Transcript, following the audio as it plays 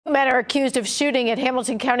men are accused of shooting at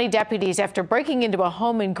Hamilton County deputies after breaking into a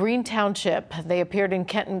home in Green Township. They appeared in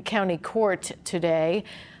Kenton County Court today.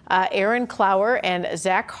 Aaron Clower and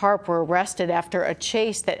Zach Harp were arrested after a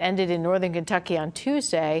chase that ended in northern Kentucky on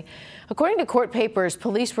Tuesday. According to court papers,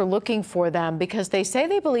 police were looking for them because they say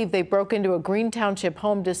they believe they broke into a Green Township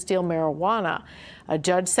home to steal marijuana. A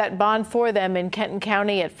judge set bond for them in Kenton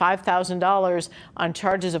County at $5,000 on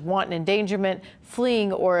charges of wanton endangerment,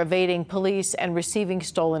 fleeing or evading police, and receiving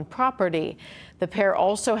stolen property. The pair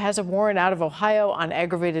also has a warrant out of Ohio on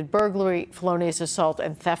aggravated burglary, felonious assault,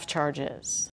 and theft charges.